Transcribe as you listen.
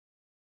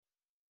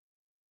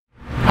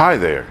Hi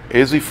there,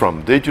 Izzy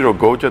from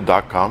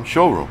digitalgoja.com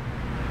showroom,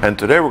 and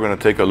today we're going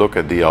to take a look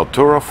at the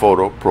Altura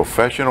Photo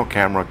Professional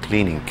Camera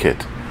Cleaning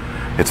Kit.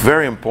 It's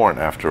very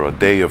important after a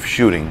day of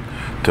shooting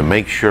to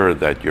make sure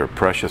that your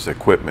precious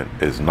equipment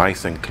is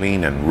nice and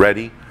clean and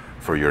ready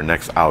for your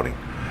next outing.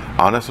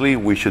 Honestly,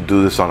 we should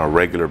do this on a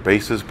regular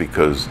basis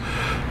because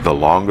the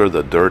longer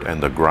the dirt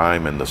and the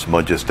grime and the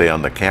smudges stay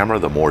on the camera,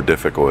 the more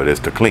difficult it is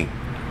to clean.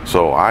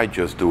 So I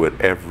just do it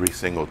every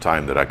single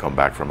time that I come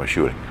back from a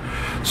shooting.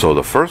 So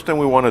the first thing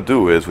we want to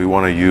do is we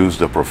want to use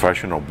the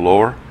professional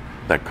blower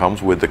that comes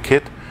with the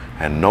kit,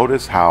 and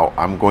notice how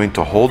I'm going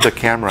to hold the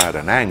camera at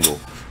an angle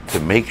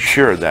to make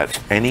sure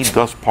that any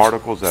dust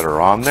particles that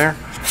are on there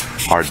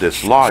are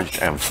dislodged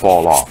and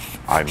fall off.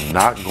 I'm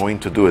not going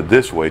to do it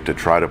this way to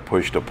try to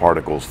push the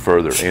particles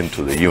further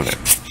into the unit.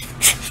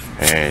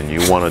 And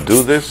you want to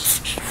do this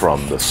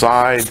from the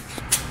side,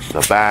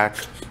 the back,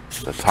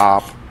 the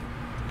top.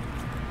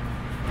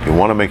 You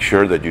want to make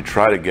sure that you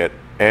try to get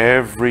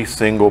every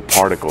single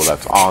particle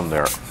that's on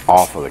there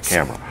off of the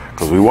camera,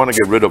 because we want to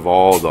get rid of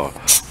all the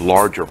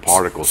larger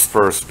particles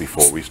first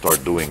before we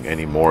start doing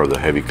any more of the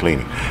heavy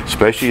cleaning.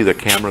 Especially the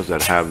cameras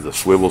that have the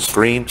swivel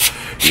screen,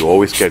 you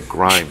always get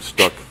grime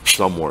stuck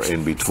somewhere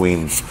in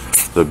between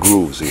the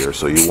grooves here,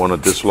 so you want to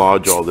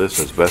dislodge all this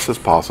as best as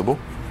possible.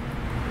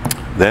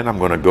 Then I'm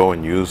going to go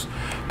and use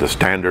the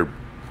standard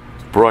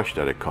brush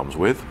that it comes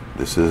with.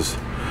 This is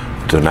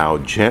to now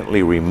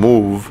gently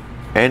remove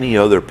any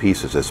other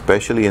pieces,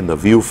 especially in the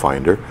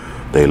viewfinder.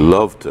 They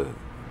love to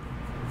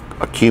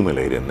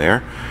accumulate in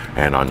there,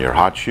 and on your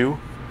hot shoe.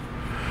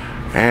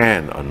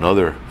 And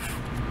another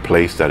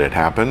place that it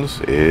happens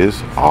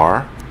is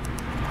our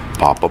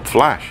pop-up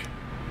flash.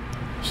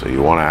 So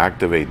you want to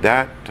activate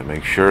that to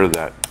make sure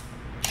that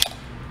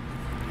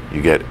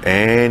you get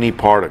any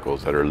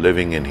particles that are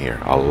living in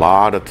here. A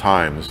lot of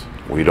times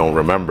we don't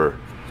remember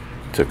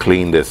to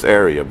clean this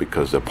area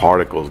because the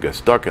particles get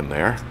stuck in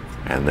there,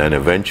 and then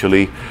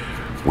eventually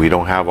we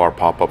don't have our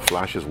pop-up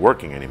flashes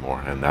working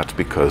anymore, and that's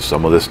because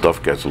some of this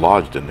stuff gets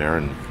lodged in there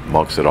and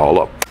mucks it all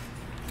up.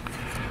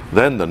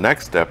 Then the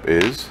next step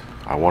is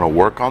I want to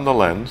work on the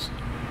lens,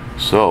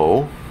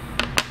 so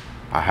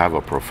I have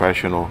a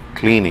professional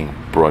cleaning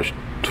brush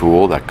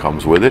tool that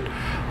comes with it.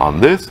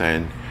 On this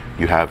end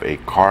you have a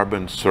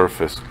carbon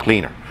surface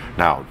cleaner.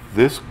 Now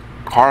this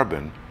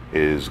carbon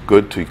is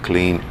good to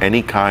clean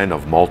any kind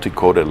of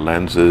multi-coated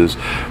lenses,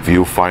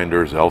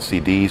 viewfinders,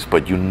 LCDs,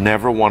 but you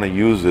never want to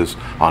use this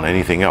on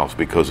anything else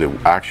because it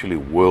actually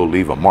will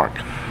leave a mark.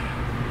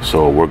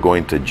 So we're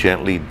going to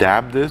gently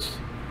dab this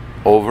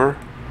over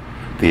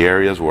the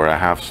areas where I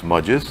have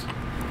smudges,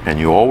 and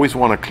you always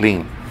want to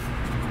clean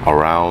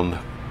around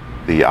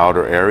the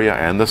outer area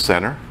and the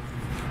center,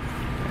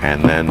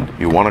 and then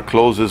you want to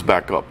close this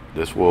back up.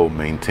 This will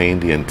maintain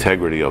the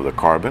integrity of the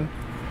carbon.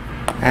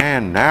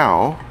 And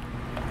now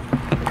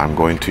I'm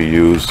going to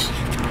use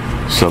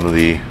some of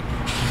the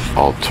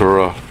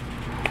Altura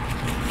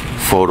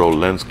Photo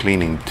Lens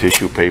Cleaning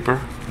Tissue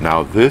Paper.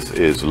 Now this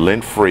is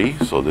lint free,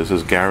 so this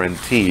is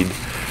guaranteed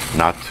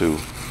not to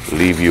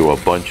leave you a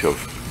bunch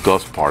of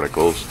dust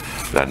particles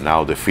that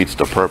now defeats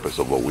the purpose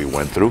of what we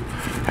went through.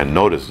 And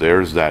notice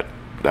there's that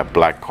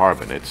black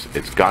carbon.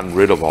 It's gotten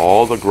rid of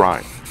all the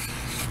grime.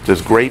 This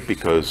is great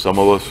because some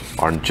of us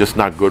are just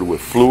not good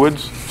with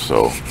fluids.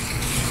 So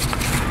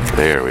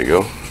there we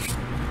go.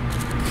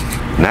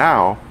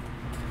 Now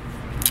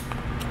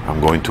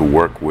I'm going to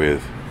work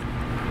with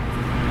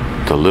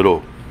the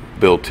little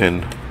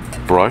built-in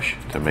brush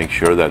to make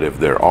sure that if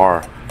there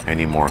are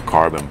any more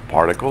carbon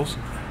particles,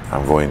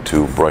 I'm going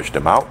to brush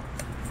them out,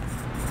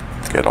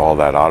 get all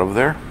that out of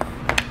there,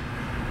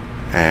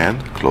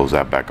 and close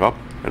that back up.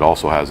 It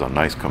also has a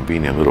nice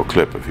convenient little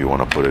clip if you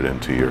want to put it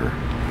into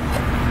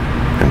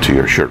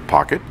your shirt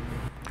pocket.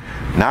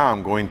 Now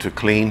I'm going to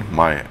clean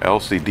my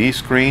LCD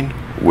screen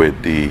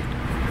with the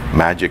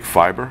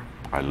MagicFiber.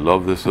 I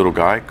love this little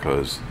guy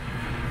because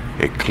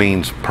it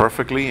cleans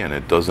perfectly and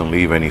it doesn't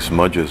leave any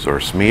smudges or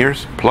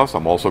smears. Plus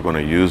I'm also going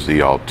to use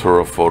the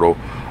Altura Photo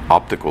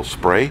Optical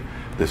Spray.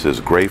 This is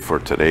great for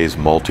today's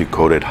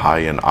multi-coated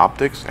high-end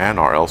optics and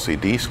our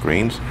LCD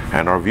screens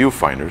and our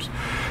viewfinders.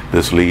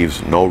 This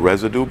leaves no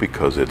residue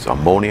because it's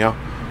ammonia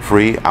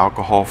free,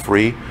 alcohol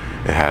free.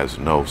 It has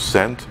no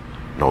scent,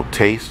 no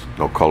taste,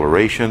 no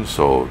coloration,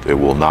 so it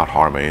will not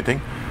harm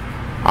anything.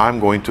 I'm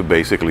going to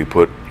basically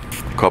put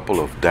a couple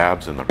of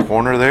dabs in the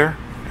corner there,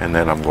 and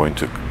then I'm going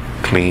to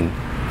clean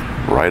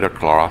right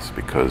across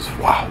because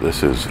wow,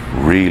 this is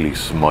really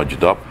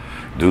smudged up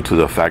due to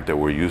the fact that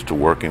we're used to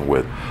working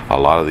with a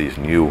lot of these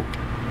new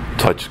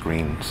touch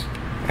screens,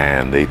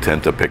 and they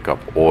tend to pick up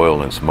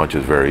oil and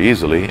smudges very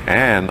easily.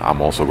 And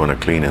I'm also going to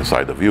clean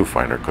inside the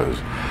viewfinder because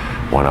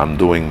when I'm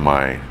doing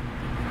my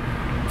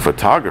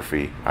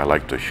photography, I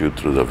like to shoot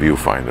through the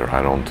viewfinder.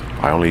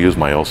 I only use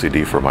my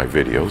LCD for my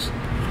videos,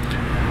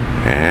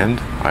 and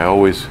I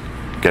always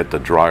get the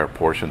drier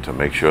portion to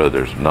make sure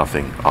there's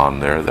nothing on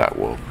there that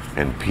will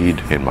impede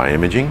in my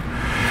imaging.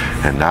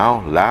 And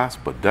now,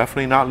 last but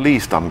definitely not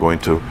least, I'm going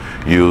to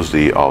use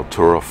the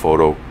Altura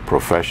Photo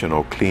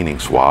Professional Cleaning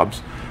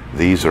Swabs.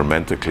 These are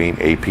meant to clean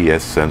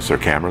APS sensor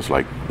cameras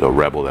like the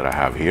Rebel that I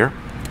have here.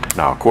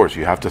 Now, of course,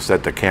 you have to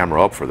set the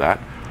camera up for that.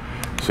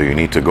 So you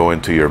need to go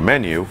into your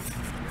menu,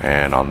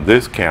 and on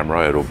this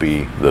camera, it'll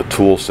be the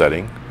tool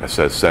setting that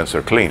says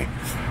sensor cleaning.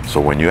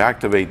 So when you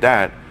activate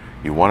that,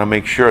 you want to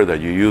make sure that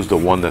you use the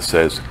one that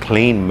says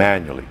clean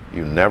manually.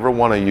 You never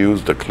want to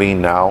use the clean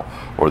now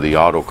or the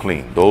auto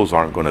clean. Those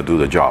aren't going to do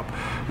the job.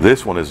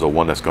 This one is the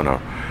one that's going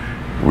to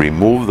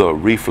remove the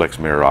reflex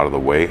mirror out of the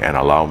way and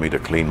allow me to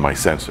clean my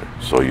sensor.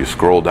 So you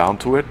scroll down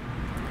to it,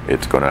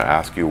 it's going to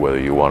ask you whether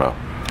you want to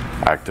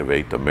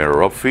activate the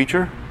mirror up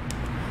feature.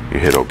 You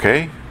hit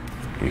OK.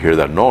 You hear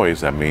that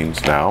noise, that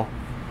means now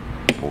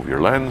move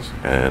your lens,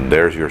 and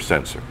there's your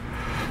sensor.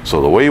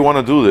 So the way you want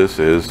to do this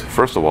is,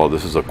 first of all,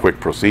 this is a quick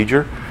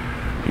procedure.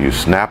 You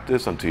snap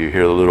this until you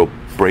hear the little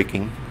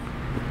breaking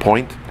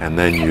point, and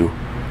then you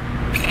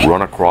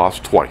run across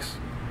twice.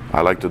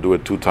 I like to do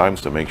it 2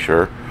 times to make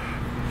sure.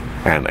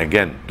 And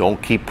again,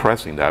 don't keep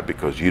pressing that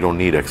because you don't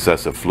need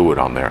excessive fluid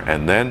on there.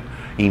 And then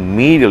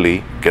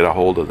immediately get a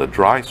hold of the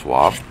dry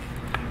swab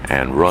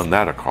and run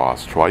that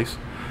across twice.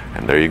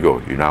 And there you go.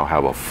 You now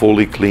have a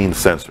fully clean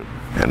sensor.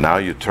 And now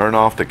you turn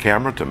off the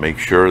camera to make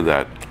sure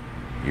that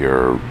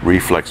your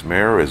reflex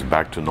mirror is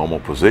back to normal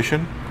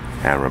position.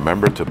 And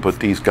remember to put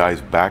these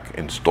guys back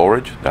in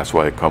storage. That's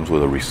why it comes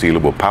with a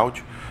resealable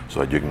pouch, so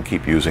that you can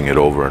keep using it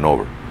over and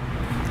over.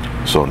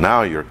 So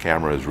now your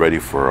camera is ready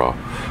for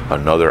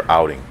another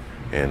outing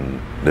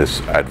in this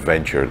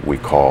adventure we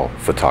call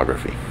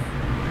photography.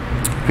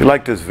 If you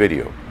like this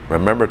video,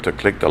 remember to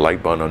click the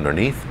like button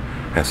underneath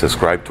and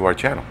subscribe to our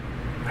channel.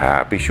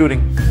 Happy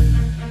shooting!